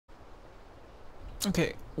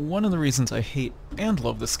Okay, one of the reasons I hate and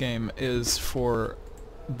love this game is for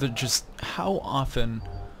the just how often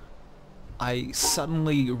I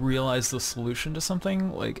suddenly realize the solution to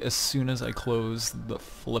something, like as soon as I close the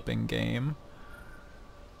flipping game.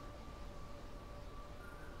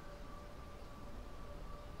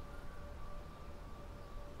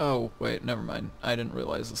 Oh, wait, never mind. I didn't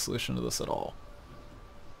realize the solution to this at all.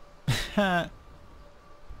 Ha!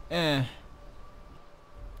 Eh.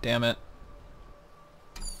 Damn it.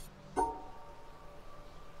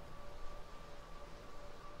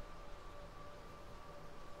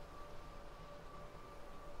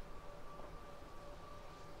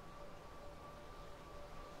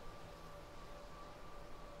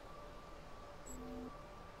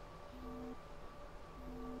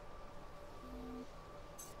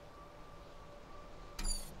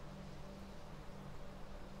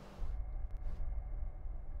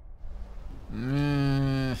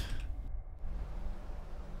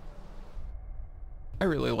 I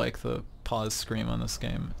really like the pause scream on this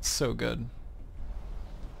game. It's so good.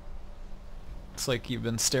 It's like you've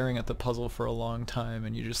been staring at the puzzle for a long time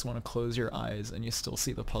and you just want to close your eyes and you still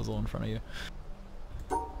see the puzzle in front of you.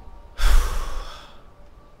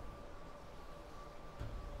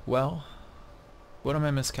 Well, what am I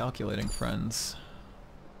miscalculating, friends?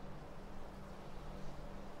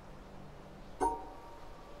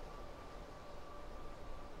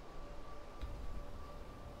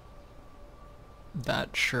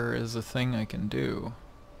 That sure is a thing I can do.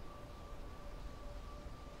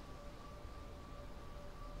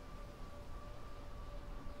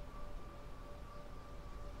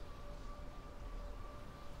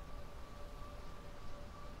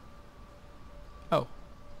 Oh.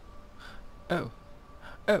 Oh.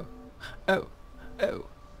 Oh. Oh. Oh.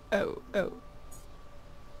 Oh. Oh.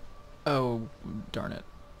 Oh, darn it.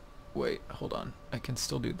 Wait, hold on. I can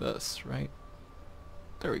still do this, right?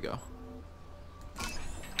 There we go.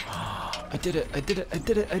 I did it! I did it! I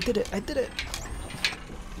did it! I did it! I did it!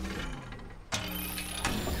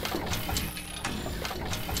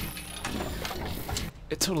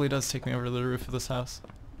 It totally does take me over to the roof of this house.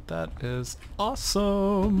 That is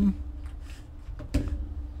awesome!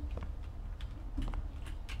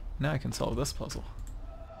 Now I can solve this puzzle.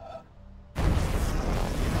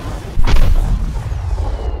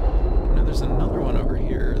 Now there's another one over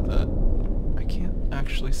here that I can't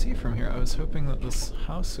actually see from here. I was hoping that this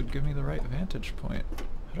house would give me the right vantage point.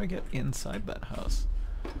 How do I get inside that house?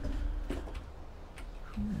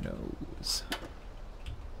 Who knows?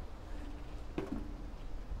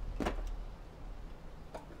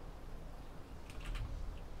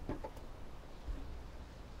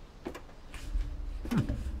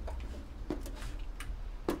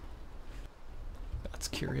 That's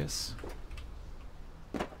curious.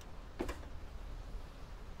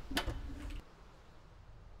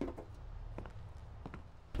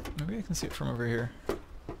 Maybe I can see it from over here.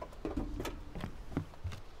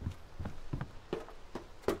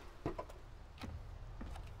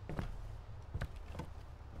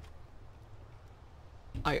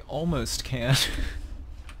 I almost can.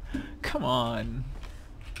 Come on.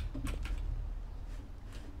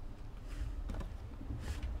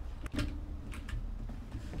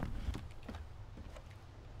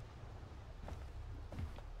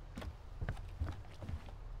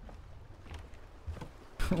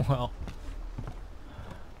 Well.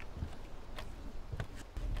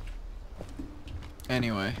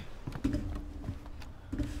 Anyway.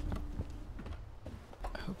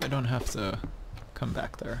 I hope I don't have to come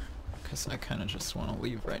back there, because I kind of just want to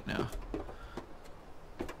leave right now.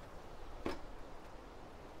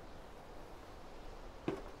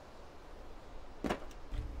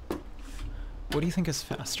 What do you think is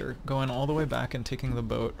faster, going all the way back and taking the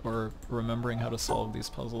boat, or remembering how to solve these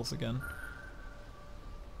puzzles again?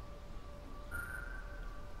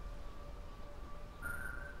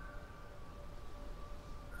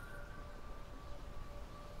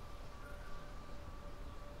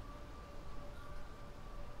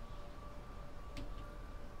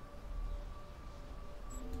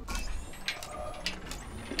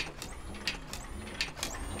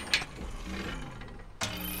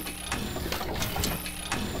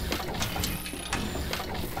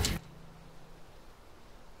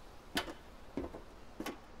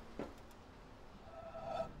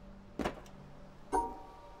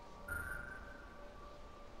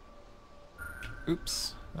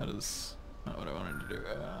 Oops, that is not what I wanted to do.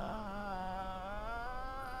 There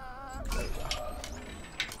we go.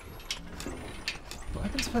 What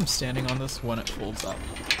happens if I'm standing on this when it folds up?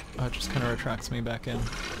 Oh, it just kind of retracts me back in.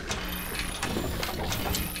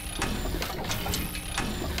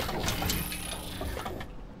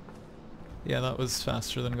 Yeah, that was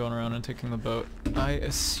faster than going around and taking the boat. I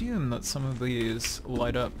assume that some of these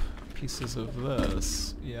light up pieces of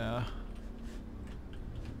this. Yeah.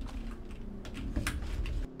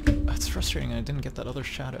 That's frustrating, I didn't get that other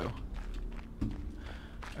shadow.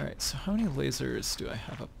 Alright, so how many lasers do I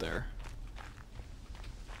have up there?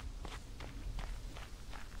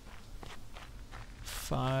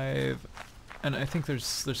 5, and I think there's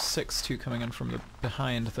 6 too coming in from the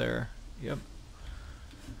behind there. Yep.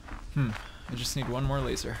 I just need one more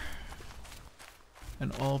laser.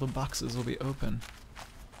 And all the boxes will be open.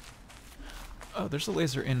 Oh, there's a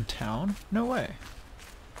laser in town? No way.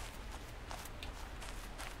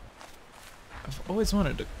 I've always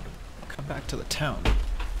wanted to come back to the town.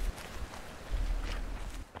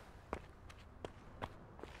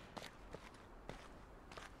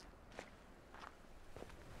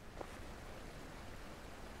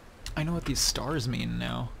 I know what these stars mean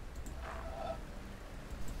now.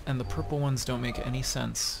 And the purple ones don't make any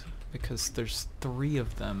sense because there's 3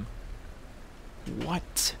 of them.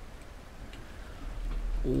 What?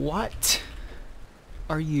 What?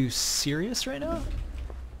 Are you serious right now?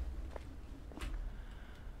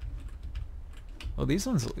 Well, these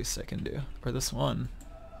ones at least I can do. Or this one.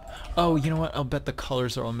 Oh, you know what? I'll bet the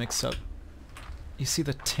colors are all mixed up. You see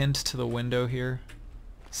the tint to the window here?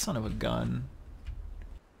 Son of a gun.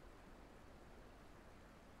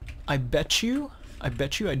 I bet you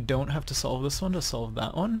I don't have to solve this one to solve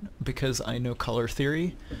that one, because I know color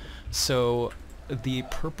theory. So the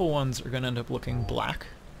purple ones are going to end up looking black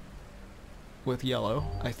with yellow,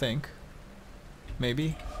 I think.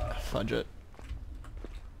 Maybe? Fudge it.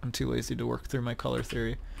 I'm too lazy to work through my color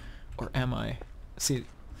theory. Or am I? See,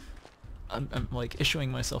 I'm like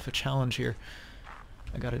issuing myself a challenge here.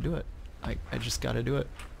 I gotta do it. I just gotta do it.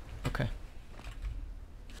 Okay.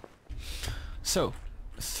 So,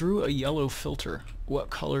 through a yellow filter,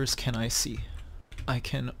 what colors can I see? I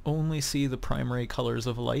can only see the primary colors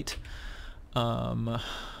of light,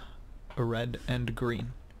 red and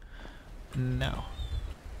green. Now,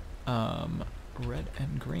 red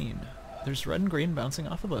and green. There's red and green bouncing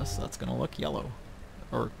off of this. That's gonna look yellow.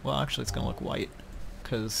 Or, well, actually it's gonna look white,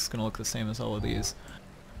 because it's gonna look the same as all of these.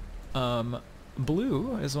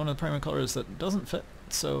 Blue is one of the primary colors that doesn't fit,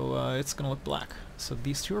 so it's gonna look black. So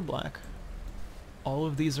these two are black. All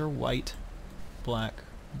of these are white, black,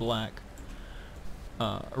 black.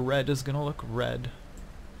 Red is gonna look red.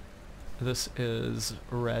 This is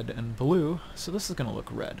red and blue, so this is gonna look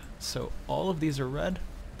red. So all of these are red,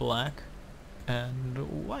 black,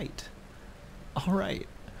 and white. Alright.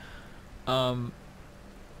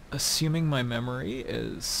 Assuming my memory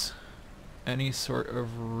is any sort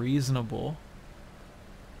of reasonable,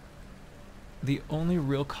 the only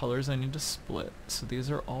real colors I need to split, so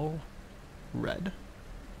these are all red,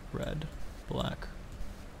 red, black,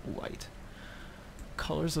 white.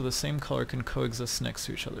 Colors of the same color can coexist next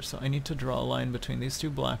to each other, so I need to draw a line between these two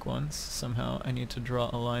black ones. Somehow I need to draw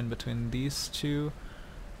a line between these two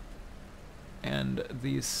and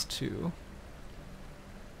these two.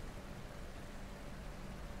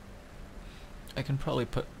 I can probably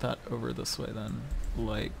put that over this way then,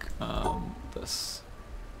 like this.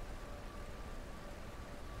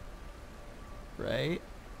 Right?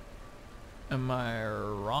 Am I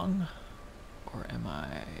wrong? Or am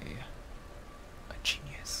I a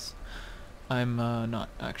genius? I'm not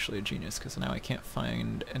actually a genius, because now I can't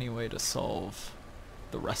find any way to solve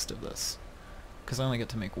the rest of this. Because I only get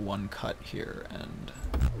to make one cut here, and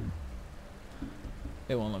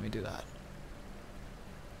it won't let me do that.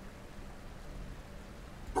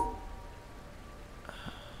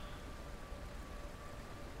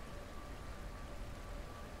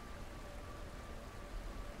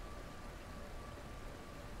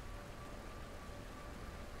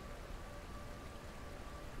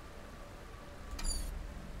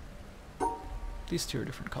 These two are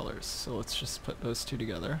different colors, so let's just put those two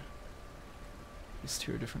together. These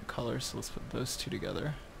two are different colors, so let's put those two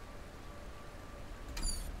together.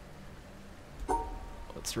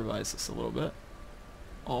 Let's revise this a little bit.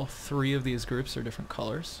 All 3 of these groups are different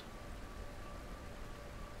colors.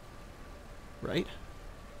 Right?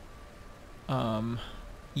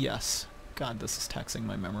 Yes. God, this is taxing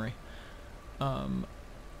my memory.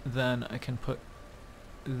 Then I can put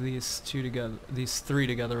these 3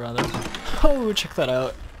 together rather. Oh, check that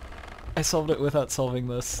out. I solved it without solving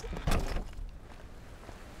this.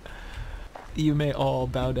 You may all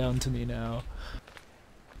bow down to me now.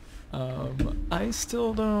 I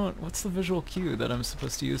still don't... What's the visual cue that I'm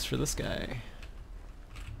supposed to use for this guy?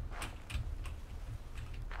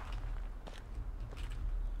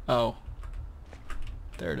 Oh.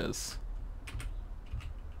 There it is.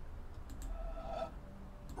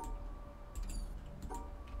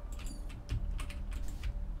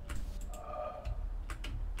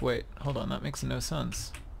 Wait, hold on, that makes no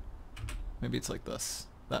sense. Maybe it's like this.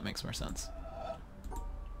 That makes more sense.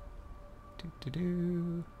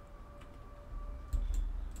 Do-do-do.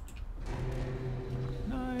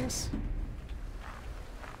 Nice.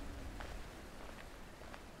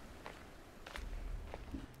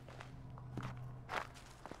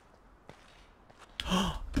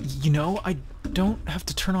 You know, I don't have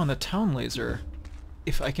to turn on the town laser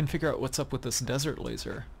if I can figure out what's up with this desert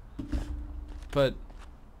laser. But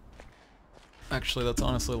actually, that's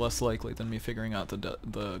honestly less likely than me figuring out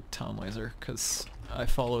the town laser, because I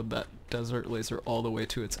followed that desert laser all the way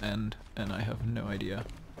to its end, and I have no idea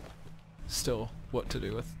still what to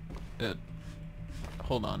do with it.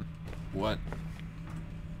 Hold on. What?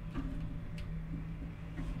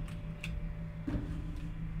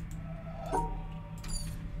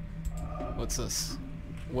 What's this?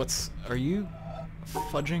 Are you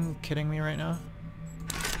fudging kidding me right now?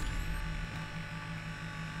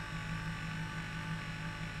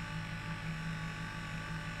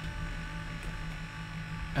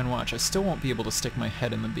 And watch, I still won't be able to stick my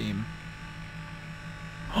head in the beam.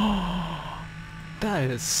 Oh, that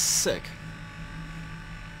is sick.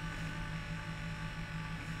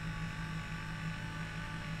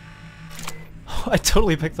 I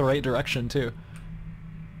totally picked the right direction too.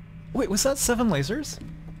 Wait, was that 7 lasers?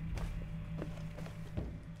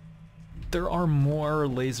 There are more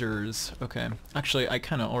lasers. Okay. Actually, I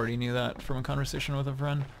kind of already knew that from a conversation with a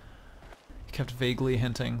friend. He kept vaguely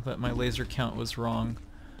hinting that my laser count was wrong.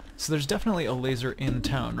 So there's definitely a laser in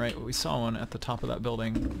town, right? We saw one at the top of that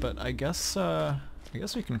building, but I guess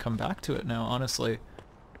we can come back to it now, honestly.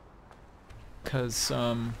 'Cause,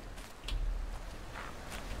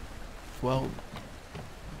 well,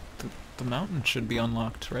 the mountain should be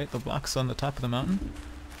unlocked, right? The block's on the top of the mountain.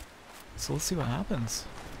 So let's see what happens.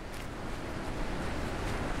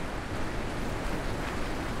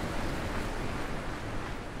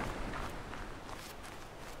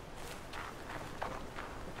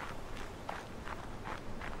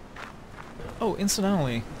 Oh,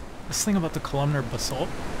 incidentally, this thing about the columnar basalt,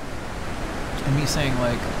 and me saying,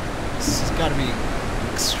 like, this has got to be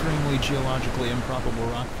extremely geologically improbable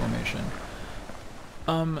rock formation.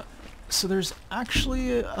 So there's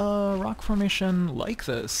actually a rock formation like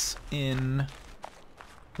this in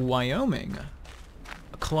Wyoming.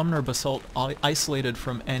 A columnar basalt isolated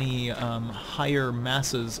from any higher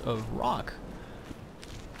masses of rock.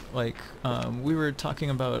 Like, we were talking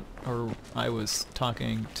about, or I was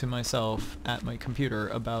talking to myself at my computer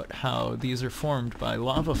about how these are formed by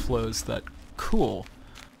lava flows that cool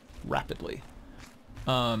rapidly.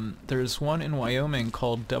 There's one in Wyoming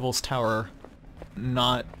called Devil's Tower,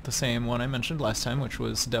 not the same one I mentioned last time, which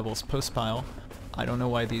was Devil's Postpile. I don't know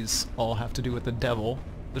why these all have to do with the devil.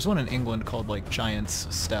 There's one in England called, like,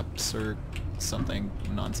 Giant's Steps or something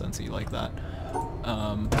nonsensey like that.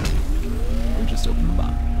 We just opened the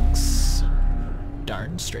box.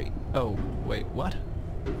 Darn straight. Oh, wait, what?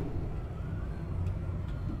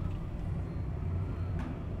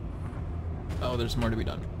 Oh, there's more to be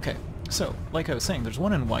done. Okay, so, like I was saying, there's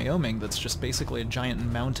one in Wyoming that's just basically a giant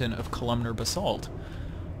mountain of columnar basalt.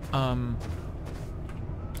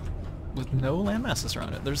 With no landmasses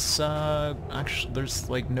around it. There's, actually, there's,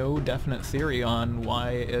 like, no definite theory on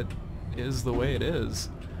why it is the way it is.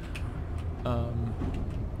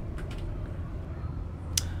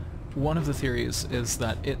 One of the theories is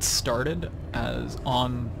that it started as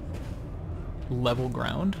on level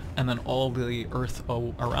ground, and then all the earth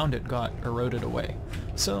around it got eroded away.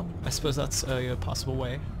 So I suppose that's a possible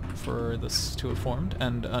way for this to have formed.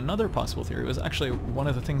 And another possible theory was actually one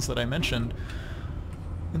of the things that I mentioned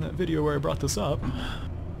in that video where I brought this up,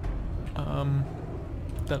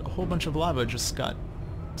 that a whole bunch of lava just got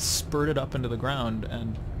spurted up into the ground,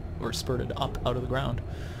 or spurted up out of the ground,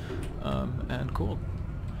 and cooled.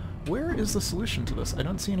 Where is the solution to this? I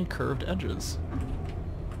don't see any curved edges.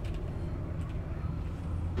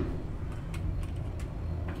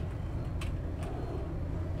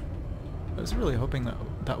 I was really hoping that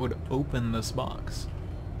that would open this box.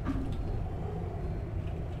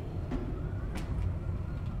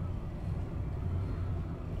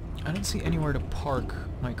 I don't see anywhere to park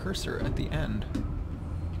my cursor at the end.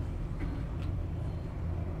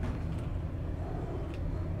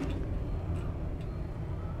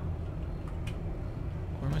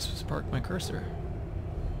 Where am I supposed to park my cursor?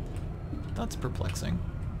 That's perplexing.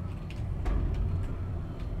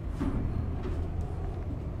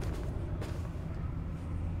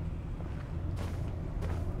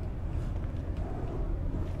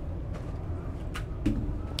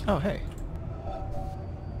 Oh, hey.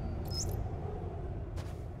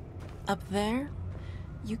 Up there,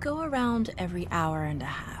 You go around every hour and a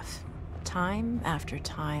half, time after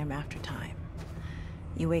time after time.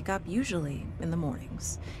 You wake up usually in the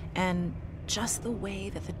mornings, and just the way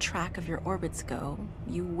that the track of your orbits go,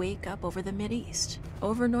 you wake up over the Mideast,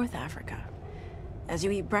 over North Africa. As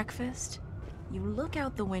you eat breakfast, you look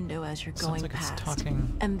out the window as you're going like past, it's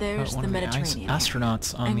talking and there's about the one of Mediterranean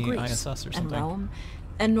astronauts on and the Greece, ISS or something. and Rome,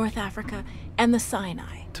 and North Africa, and the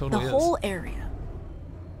Sinai, Totally the is. whole area.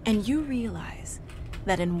 And you realize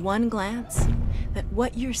that in one glance, that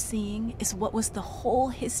what you're seeing is what was the whole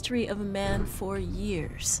history of man for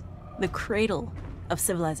years, the cradle of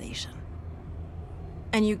civilization.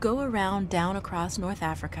 And you go around down across North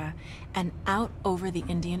Africa and out over the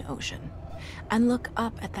Indian Ocean, and look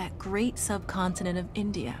up at that great subcontinent of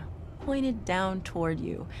India, pointed down toward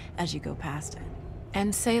you as you go past it.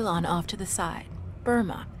 And Ceylon off to the side,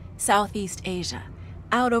 Burma, Southeast Asia,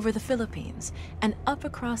 out over the Philippines, and up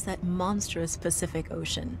across that monstrous Pacific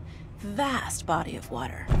Ocean. Vast body of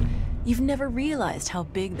water. You've never realized how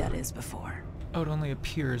big that is before. Oh, it only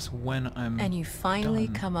appears when I'm And you finally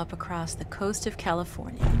done. come up across the coast of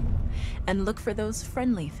California and look for those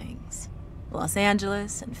friendly things. Los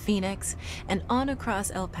Angeles and Phoenix and on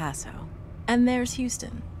across El Paso. And there's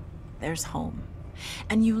Houston. There's home.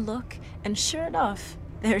 And you look, and sure enough,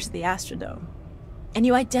 there's the Astrodome. And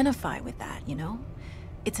you identify with that, you know?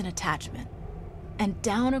 It's an attachment. And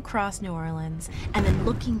down across New Orleans, and then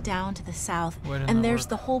looking down to the south, Why didn't and that there's work?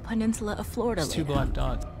 the whole peninsula of Florida It's two laid out.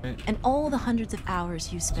 black dots, right? And all the hundreds of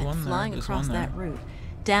hours you spent one there, flying there's across one there. that route,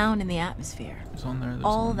 down in the atmosphere. There's one there, there's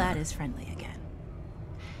All one that there. is friendly again.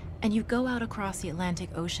 And you go out across the Atlantic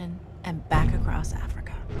Ocean and back across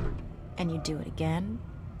Africa. And you do it again,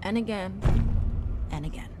 and again, and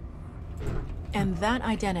again. And that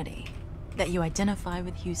identity, that you identify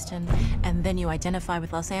with Houston, and then you identify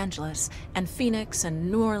with Los Angeles, and Phoenix,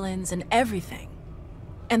 and New Orleans, and everything.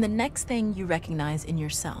 And the next thing you recognize in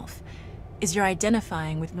yourself is you're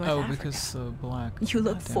identifying with North Africa. Because black. You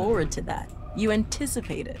look God damn it. forward to that. You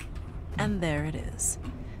anticipate it. And there it is.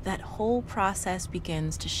 That whole process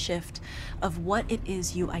begins to shift of what it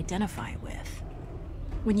is you identify with.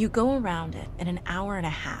 When you go around it in an hour and a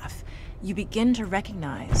half, you begin to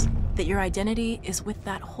recognize that your identity is with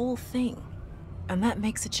that whole thing. And that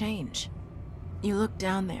makes a change. You look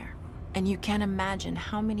down there, and you can't imagine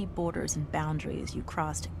how many borders and boundaries you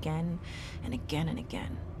crossed again and again and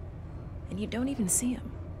again. And you don't even see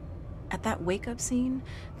them. At that wake-up scene,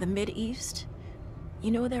 the Mideast,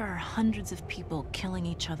 you know there are hundreds of people killing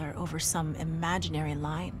each other over some imaginary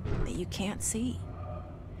line that you can't see.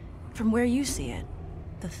 From where you see it,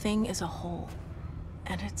 the thing is a whole,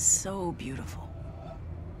 and it's so beautiful.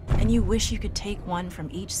 And you wish you could take one from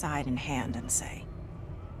each side in hand and say,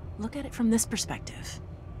 look at it from this perspective.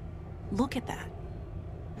 Look at that.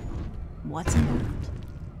 What's involved?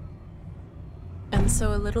 And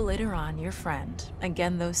so a little later on, your friend,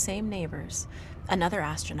 again those same neighbors, another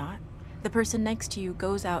astronaut, the person next to you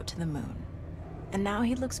goes out to the moon. And now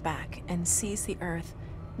he looks back and sees the Earth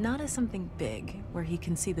not as something big where he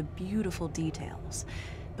can see the beautiful details,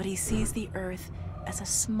 but he sees the Earth as a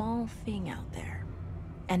small thing out there.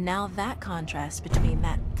 And now that contrast between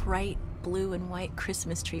that bright blue and white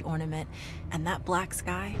Christmas tree ornament and that black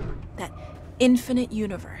sky, that infinite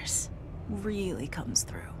universe, really comes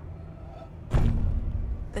through.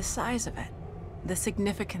 The size of it, the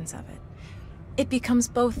significance of it, it becomes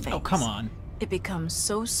both things. Oh, come on. It becomes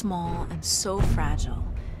so small and so fragile,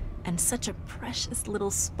 and such a precious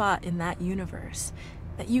little spot in that universe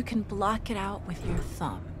that you can block it out with your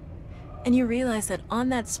thumb. And you realize that on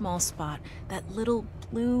that small spot, that little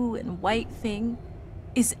blue and white thing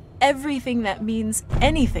is everything that means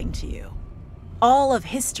anything to you. All of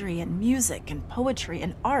history and music and poetry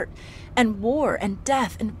and art and war and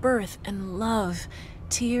death and birth and love,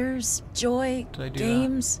 tears, joy, Did I do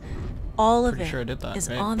games, all of Pretty it sure I did that, is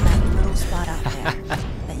right? on that little spot out there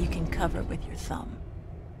that you can cover with your thumb.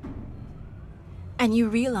 And you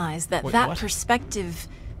realize that Wait, that what? perspective,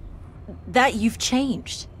 that you've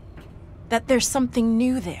changed, that there's something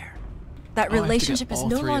new there. That Oh, I have to get relationship is all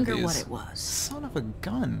no three of longer what these. it was. Son of a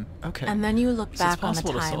gun. Okay. And then you look So it's back on the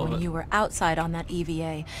possible to time solve when it. you were outside on that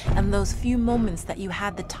EVA, and those few moments that you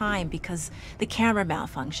had the time because the camera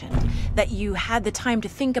malfunctioned, that you had the time to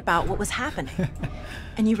think about what was happening.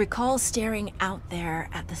 And you recall staring out there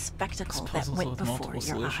at the spectacle that puzzles went with before multiple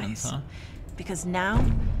your solutions, eyes. huh? Because now,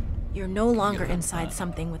 you're no longer about inside that.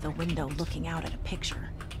 something with a window looking out at a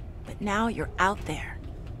picture. But now you're out there,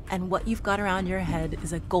 and what you've got around your head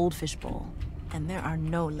is a goldfish bowl, and there are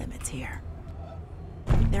no limits here.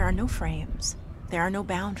 There are no frames. There are no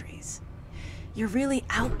boundaries. You're really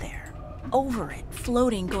out there, over it,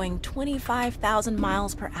 floating, going 25,000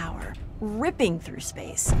 miles per hour, ripping through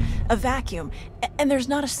space, a vacuum, and there's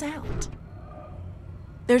not a sound.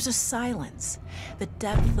 There's a silence, the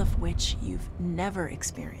depth of which you've never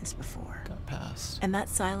experienced before. Got past. And that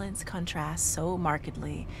silence contrasts so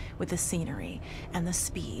markedly with the scenery and the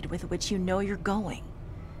speed with which you know you're going.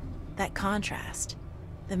 That contrast,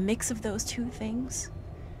 the mix of those two things,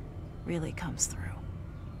 really comes through.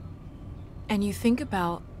 And you think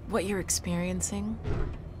about what you're experiencing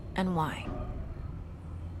and why.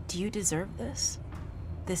 Do you deserve this?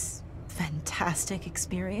 This fantastic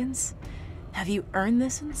experience? Have you earned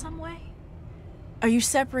this in some way? Are you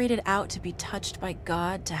separated out to be touched by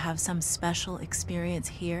God to have some special experience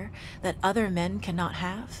here that other men cannot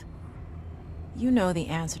have? You know the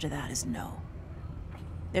answer to that is no.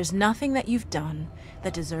 There's nothing that you've done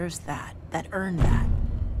that deserves that earned that.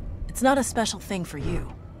 It's not a special thing for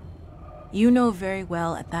you. You know very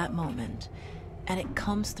well at that moment, and it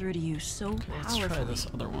comes through to you so Let's try powerfully this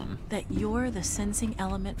other one. that you're the sensing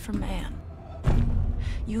element for man.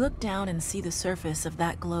 You look down and see the surface of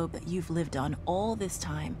that globe that you've lived on all this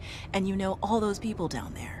time, and you know all those people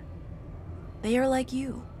down there. They are like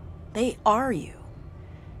you. They are you.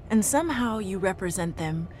 And somehow you represent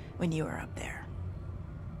them when you are up there.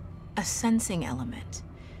 A sensing element.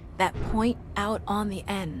 That point out on the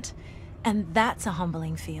end. And that's a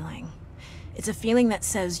humbling feeling. It's a feeling that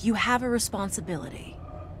says you have a responsibility.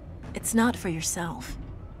 It's not for yourself.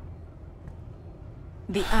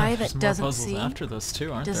 The eye There's that more doesn't puzzles see after this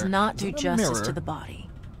too, aren't does there? not Is do it a justice mirror? to the body.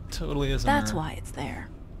 Totally is a That's mirror. why it's there.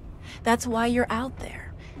 That's why you're out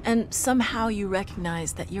there. And somehow you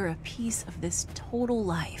recognize that you're a piece of this total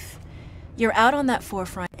life. You're out on that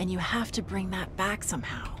forefront and you have to bring that back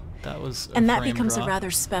somehow. That was a And that frame becomes drop. a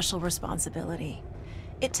rather special responsibility.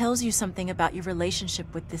 It tells you something about your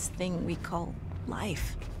relationship with this thing we call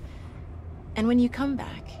life. And when you come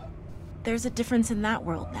back, there's a difference in that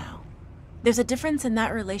world now. There's a difference in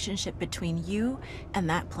that relationship between you and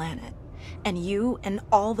that planet, and you and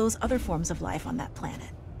all those other forms of life on that planet,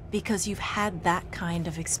 because you've had that kind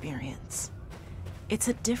of experience. It's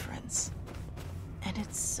a difference, and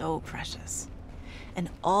it's so precious. And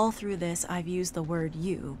all through this, I've used the word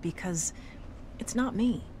you because it's not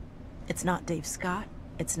me. It's not Dave Scott.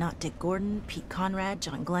 It's not Dick Gordon, Pete Conrad,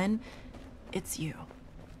 John Glenn. It's you.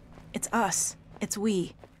 It's us. It's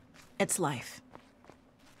we. It's life.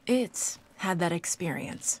 It's had that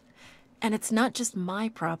experience. And it's not just my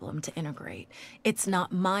problem to integrate. It's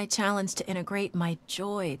not my challenge to integrate, my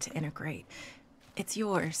joy to integrate. It's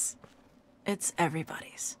yours. It's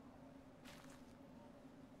everybody's.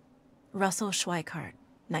 Russell Schweikart,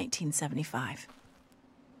 1975.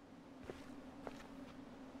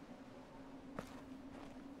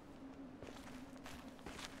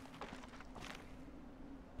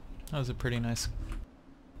 That was a pretty nice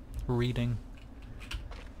reading.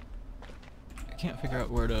 I can't figure out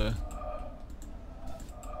where to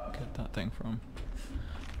get that thing from.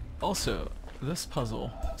 Also, this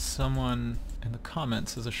puzzle, someone in the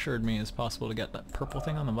comments has assured me it's possible to get that purple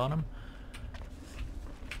thing on the bottom.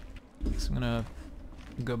 So I'm gonna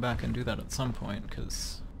go back and do that at some point,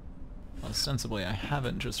 because ostensibly I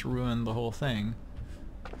haven't just ruined the whole thing.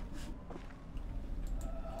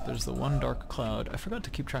 There's the one dark cloud. I forgot to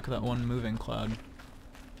keep track of that one moving cloud.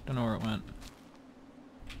 Don't know where it went.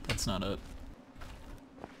 That's not it.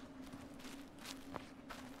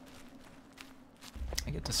 I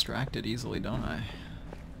get distracted easily, don't I?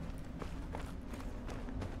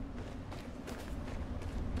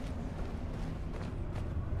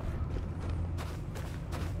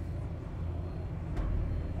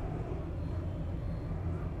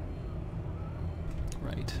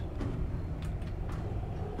 Right.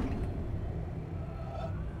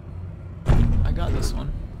 I got this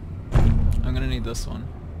one. I'm gonna need this one.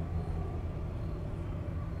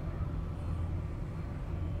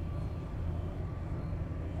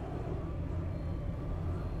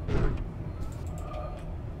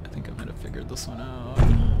 I think I might have figured this one out.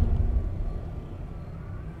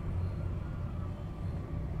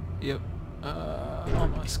 Yep.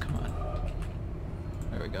 Almost. Come on.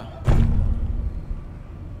 There we go.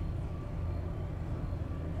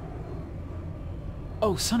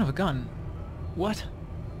 Oh, son of a gun. What?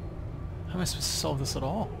 How am I supposed to solve this at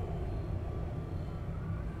all?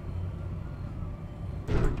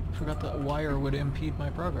 Forgot that wire would impede my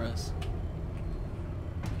progress.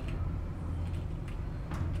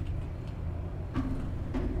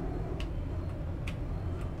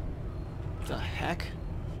 The heck?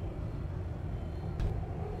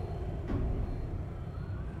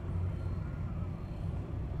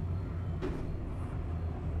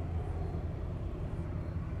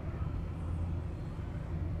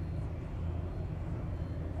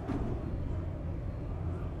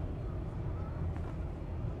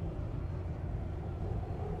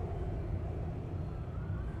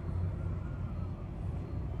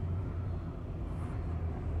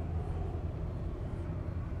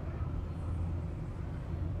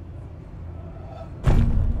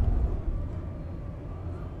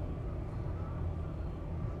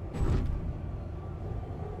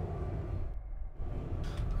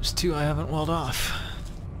 There's two I haven't walled off.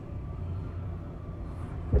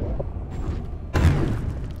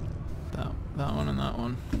 That one and that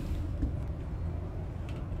one.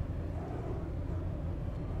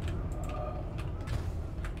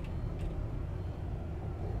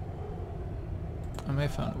 I may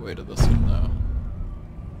have found a way to this one though.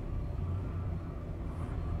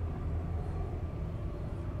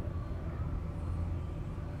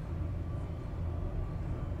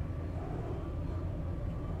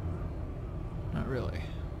 Not really.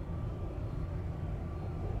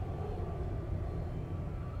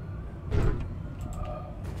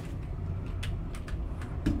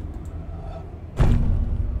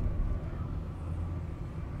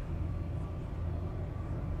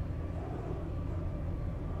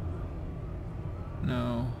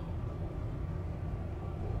 No.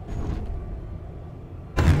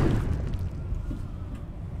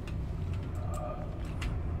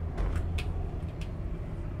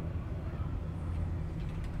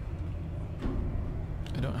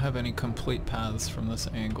 I don't have any complete paths from this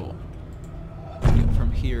angle. To get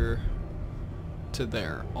from here to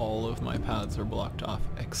there, all of my paths are blocked off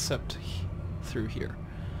except through here.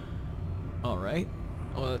 Alright,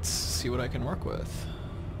 let's see what I can work with.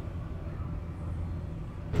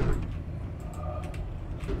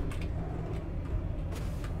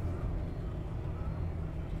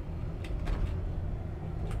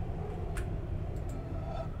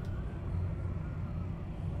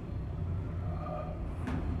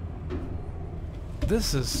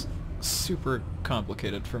 This is super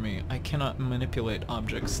complicated for me. I cannot manipulate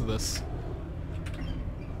objects this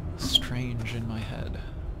strange in my head.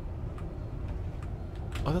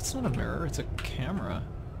 Oh, that's not a mirror, it's a camera.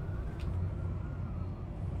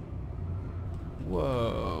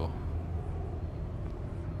 Whoa.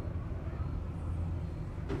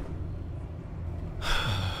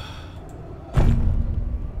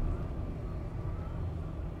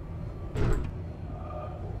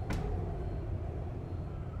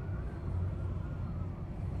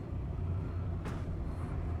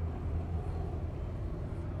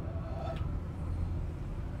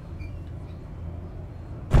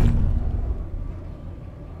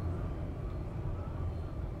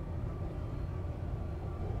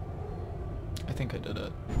 I think I did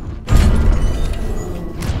it.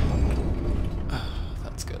 Oh,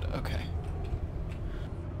 that's good. Okay.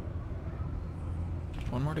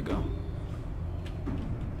 One more to go.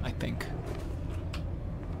 I think.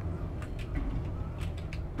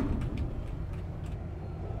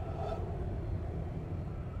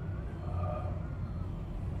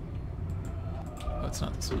 Oh, it's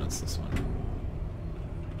not this one, it's this one.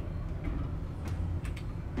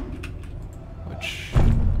 Which...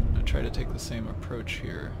 try to take the same approach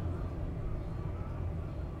here.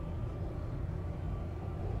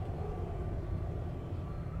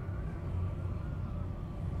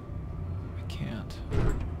 I can't.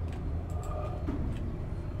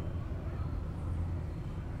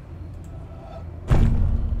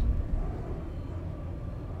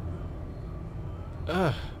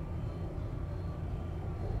 Ugh.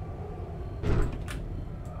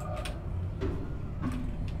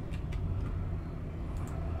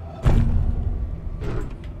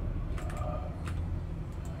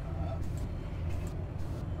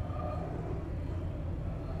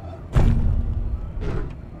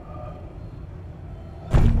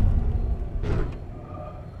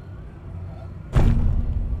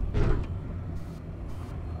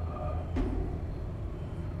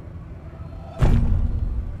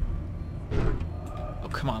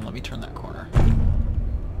 Come on, let me turn that corner.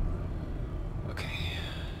 Okay.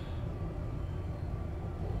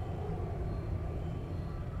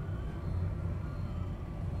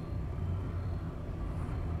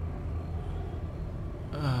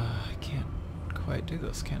 I can't quite do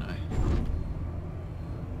this, can I?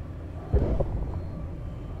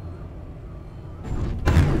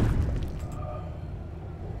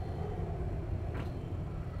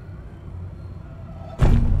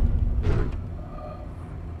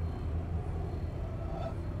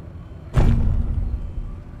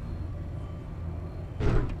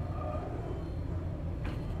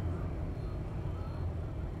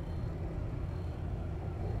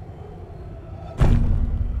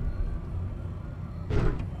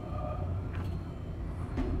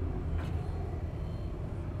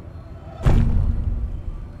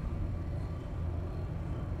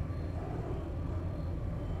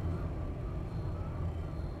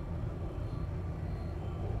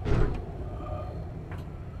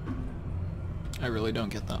 I really don't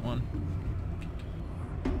get that one.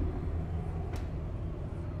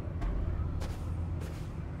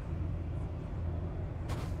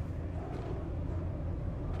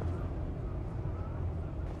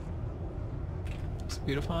 a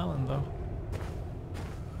beautiful island, though.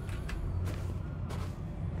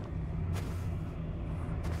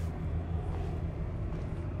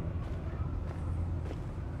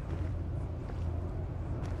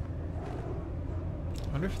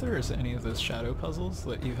 I wonder if there is any of those shadow puzzles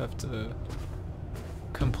that you have to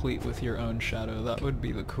complete with your own shadow. That would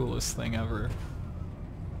be the coolest thing ever.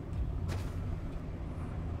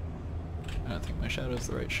 I don't think my shadow's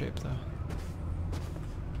the right shape, though.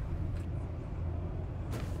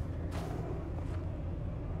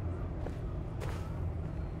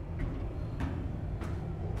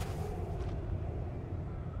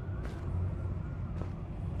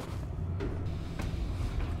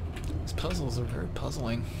 These puzzles are very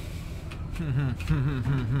puzzling.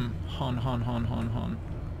 Hon, hon, hon, hon, hon.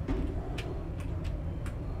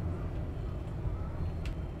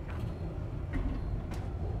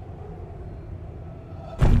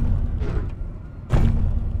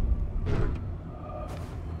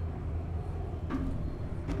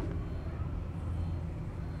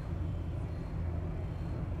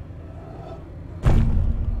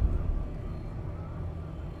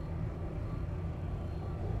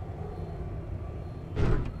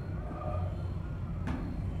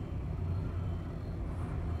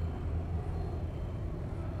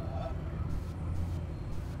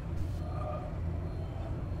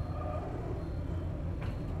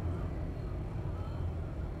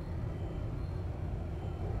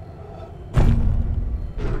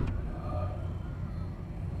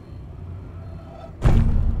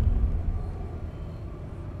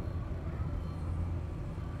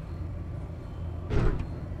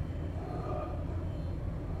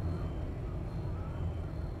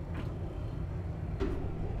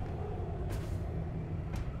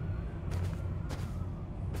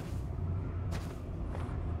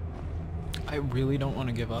 I really don't want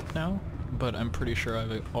to give up now, but I'm pretty sure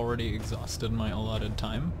I've already exhausted my allotted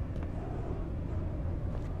time.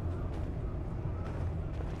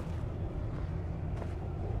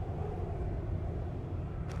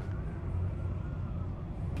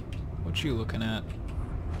 What you looking at?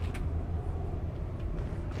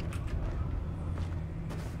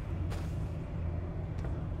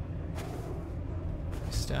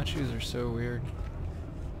 These statues are so weird.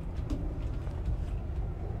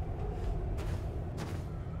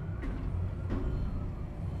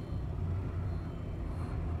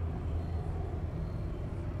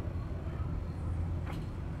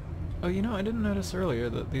 Oh, you know, I didn't notice earlier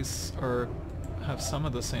that these have some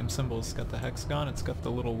of the same symbols. It's got the hexagon, it's got the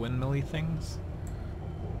little windmill-y things.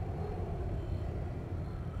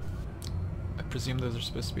 I presume those are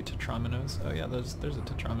supposed to be tetrominoes. Oh yeah, there's a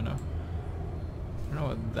tetramino. I don't know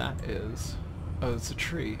what that is. Oh, it's a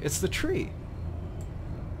tree. It's the tree!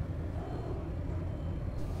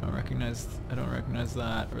 I don't recognize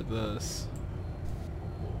that or this.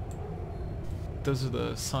 Those are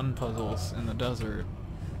the sun puzzles in the desert.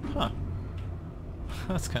 Huh.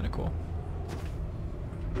 That's kind of cool.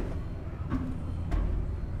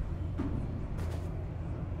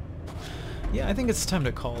 Yeah, I think it's time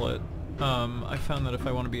to call it. I found that if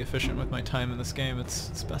I want to be efficient with my time in this game,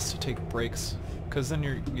 it's best to take breaks, because then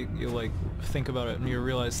you like think about it and you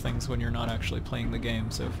realize things when you're not actually playing the game.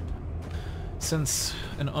 So since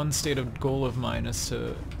an unstated goal of mine is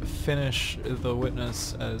to finish The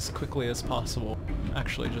Witness as quickly as possible, I'm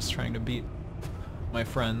actually just trying to beat my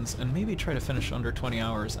friends and maybe try to finish under 20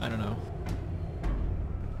 hours, I don't know.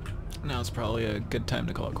 Now it's probably a good time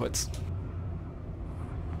to call it quits.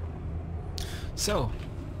 So,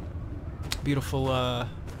 beautiful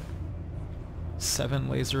 7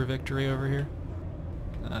 laser victory over here.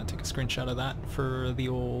 Take a screenshot of that for the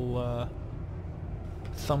old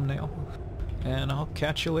thumbnail. And I'll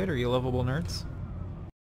catch you later, you lovable nerds.